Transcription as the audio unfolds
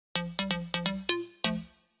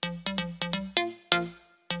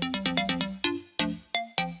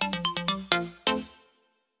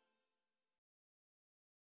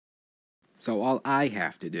So all I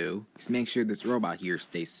have to do is make sure this robot here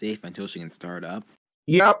stays safe until she can start up.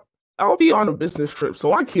 Yep, I'll be on a business trip,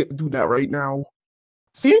 so I can't do that right now.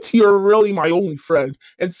 Since you're really my only friend,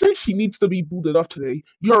 and since she needs to be booted up today,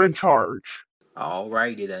 you're in charge.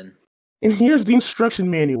 Alrighty then. And here's the instruction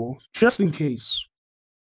manual, just in case.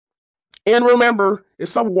 And remember, if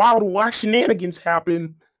some wild whack shenanigans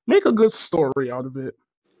happen, make a good story out of it.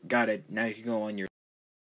 Got it. Now you can go on your...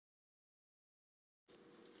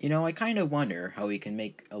 You know, I kind of wonder how we can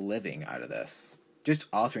make a living out of this. Just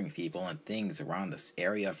altering people and things around this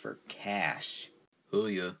area for cash. Oh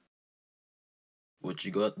yeah. What you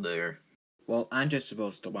got there? Well, I'm just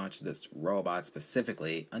supposed to watch this robot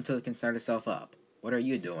specifically until it can start itself up. What are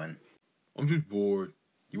you doing? I'm just bored.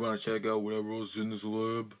 You want to check out whatever else is in this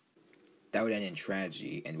lab? That would end in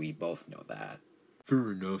tragedy, and we both know that.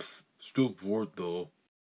 Fair enough. Still bored though.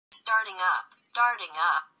 Starting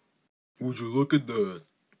up. Would you look at that?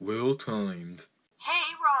 Well timed.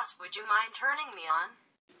 Hey, Ross, would you mind turning me on?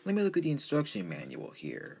 Let me look at the instruction manual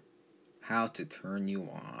here. How to turn you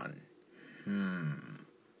on.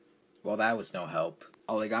 Well, that was no help.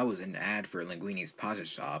 All I got was an ad for Linguini's Pasta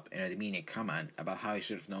Shop and a demeaning comment about how I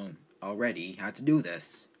should have known already how to do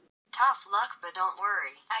this. Tough luck, but don't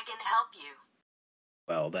worry. I can help you.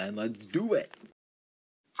 Well then, let's do it.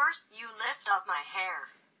 First, you lift up my hair.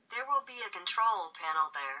 There will be a control panel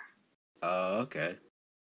there. Okay.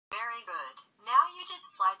 Very good. Now you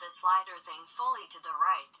just slide the slider thing fully to the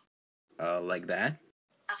right. Like that?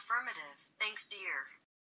 Affirmative. Thanks, dear.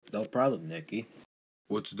 No problem, Nicki.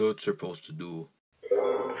 What's that supposed to do?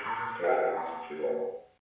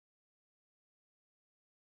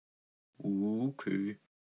 Okay.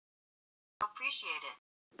 Appreciate it.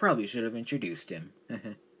 Probably should have introduced him.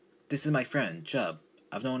 This is my friend, Chubb.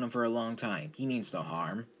 I've known him for a long time. He means no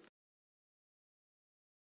harm.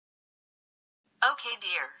 Okay,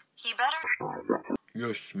 dear. He better...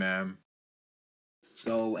 Yes, ma'am.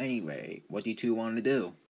 So anyway, what do you two want to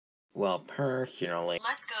do? Well, personally...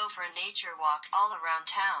 Let's go for a nature walk all around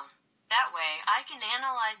town. That way, I can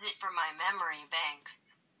analyze it for my memory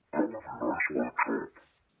banks.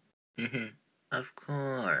 Of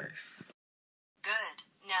course. Good.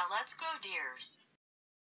 Now let's go, dears.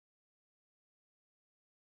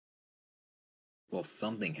 Well,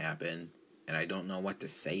 something happened, and I don't know what to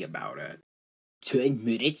say about it. 10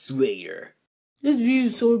 minutes later. This view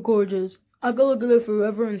is so gorgeous. I could look at it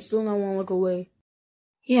forever and still not want to look away.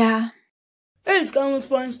 Yeah. Hey, Sky looks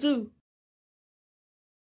fine too.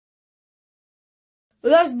 But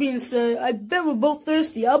that being said, I bet we're both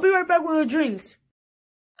thirsty. I'll be right back with our drinks.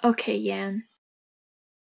 Okay, Yan.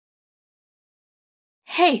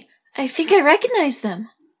 Hey, I think I recognize them.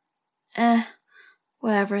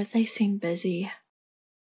 Whatever, they seem busy.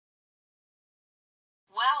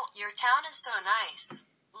 Well, your town is so nice.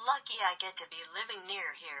 Lucky I get to be living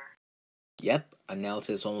near here. Yep,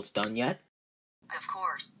 analysis almost done yet? Of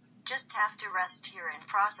course. Just have to rest here and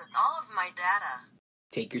process all of my data.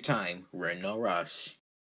 Take your time, we're in no rush.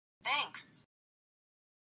 Thanks.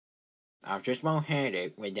 I've just won't had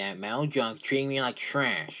it with that metal junk treating me like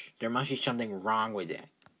trash. There must be something wrong with it.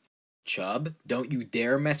 Chubb, don't you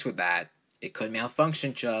dare mess with that. It could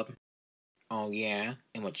malfunction, Chubb. Oh yeah?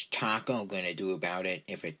 And what's Paco gonna do about it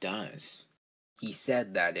if it does? He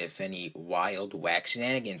said that if any wild whack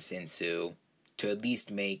shenanigans ensue, to at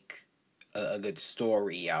least make a good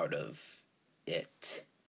story out of it.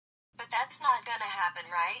 But that's not gonna happen,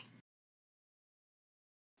 right?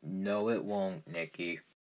 No, it won't, Nicki.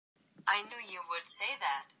 I knew you would say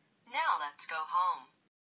that. Now let's go home.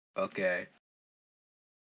 Okay.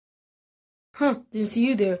 Huh, didn't see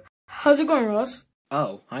you there. How's it going, Ross?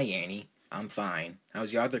 Oh, hi, Annie. I'm fine.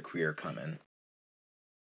 How's your other career coming?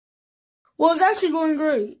 Well, it's actually going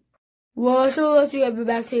great. Well, I should let you get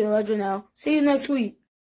back to your ledger now. See you next week.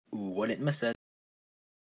 Ooh, wouldn't miss it.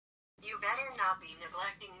 You better not be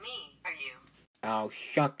neglecting me, are you? Oh,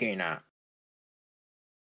 shucking up.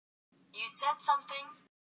 You said something?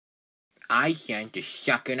 I said to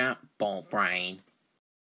shucking up, bull brain.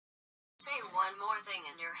 Say one more thing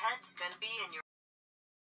and your head's gonna be in your...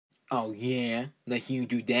 Oh yeah? Let you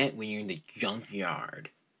do that when you're in the junkyard.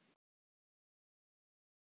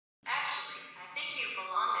 Actually, I think you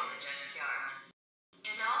belong in the junkyard.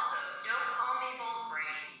 And also, don't call me bull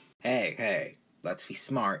brain. Hey, let's be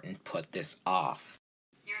smart and put this off.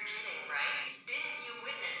 You're kidding, right? Didn't you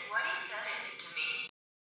witness what he said and did to me?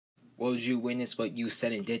 Well, did you witness what you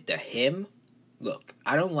said and did to him? Look,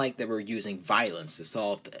 I don't like that we're using violence to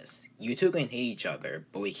solve this. You two can hate each other,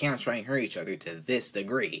 but we can't try and hurt each other to this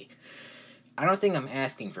degree. I don't think I'm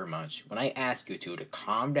asking for much when I ask you two to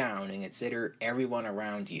calm down and consider everyone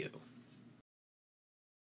around you.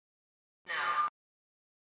 No,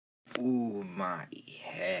 Ooh, my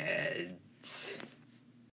head.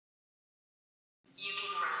 You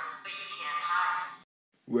can run, but you can't hide.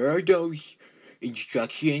 Where are those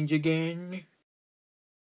instructions again?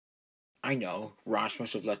 I know, Ross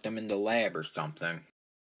must have left them in the lab or something.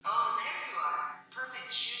 Oh, there you are.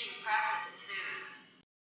 Perfect shooting practice ensues.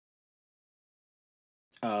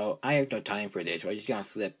 Oh, I have no time for this, so I just gotta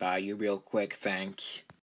slip by you real quick, thanks.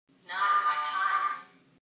 Not in my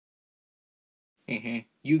time.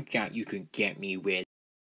 You thought you could get me with.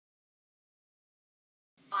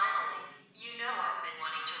 Finally, you know I've been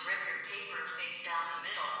wanting to rip your paper face down the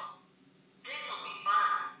middle. This'll be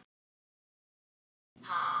fun.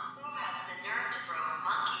 Huh, who has the nerve to throw a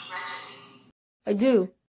monkey wrench at me? I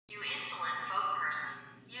do. You insolent folk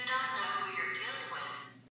person. You don't know who you're dealing with.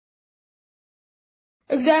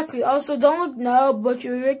 Exactly. Also, don't look now, but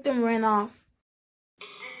your victim ran off.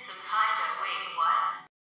 Is this some kind of wait, what?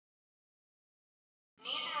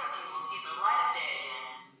 Neither of you will see the light of day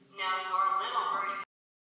again. Now soar little birdie.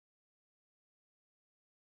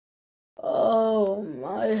 Oh,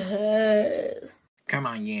 my head. Come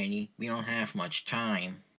on, Yanny, we don't have much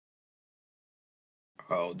time.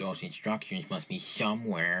 Oh, those instructions must be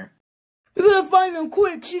somewhere. We gotta find them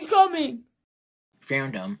quick. She's coming.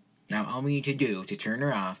 Found them. Now all we need to do to turn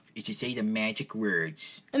her off is to say the magic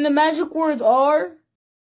words. And the magic words are?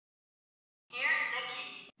 Here's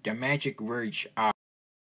Nicki. The magic words are.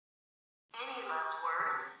 Any less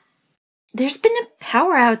words? There's been a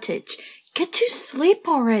power outage. Get to sleep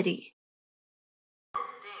already. This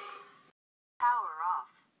stinks. Power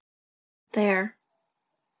off. There.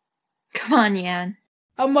 Come on, Yan.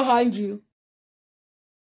 I'm behind you.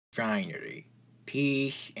 Finally,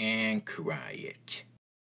 peace and quiet.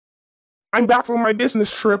 I'm back from my business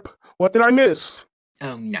trip. What did I miss?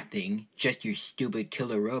 Oh, nothing. Just your stupid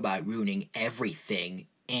killer robot ruining everything,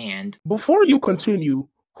 and... Before you continue,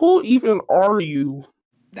 who even are you?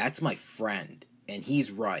 That's my friend, and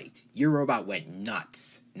he's right. Your robot went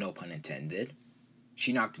nuts, no pun intended.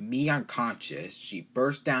 She knocked me unconscious, she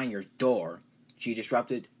burst down your door, she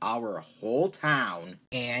disrupted our whole town,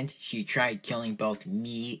 and she tried killing both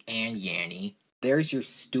me and Yanny. There's your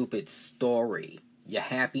stupid story. You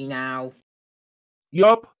happy now?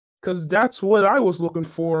 Yup, 'cause that's what I was looking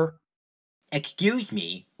for. Excuse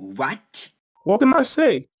me, what? What can I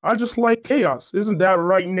say? I just like chaos. Isn't that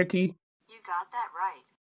right, Nicki? You got that right.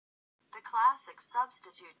 The classic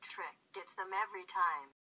substitute trick gets them every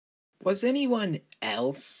time. Was anyone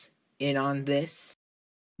else in on this?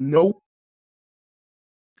 Nope.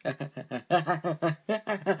 Get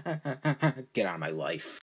out of my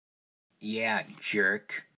life. Yeah,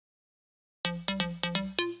 jerk.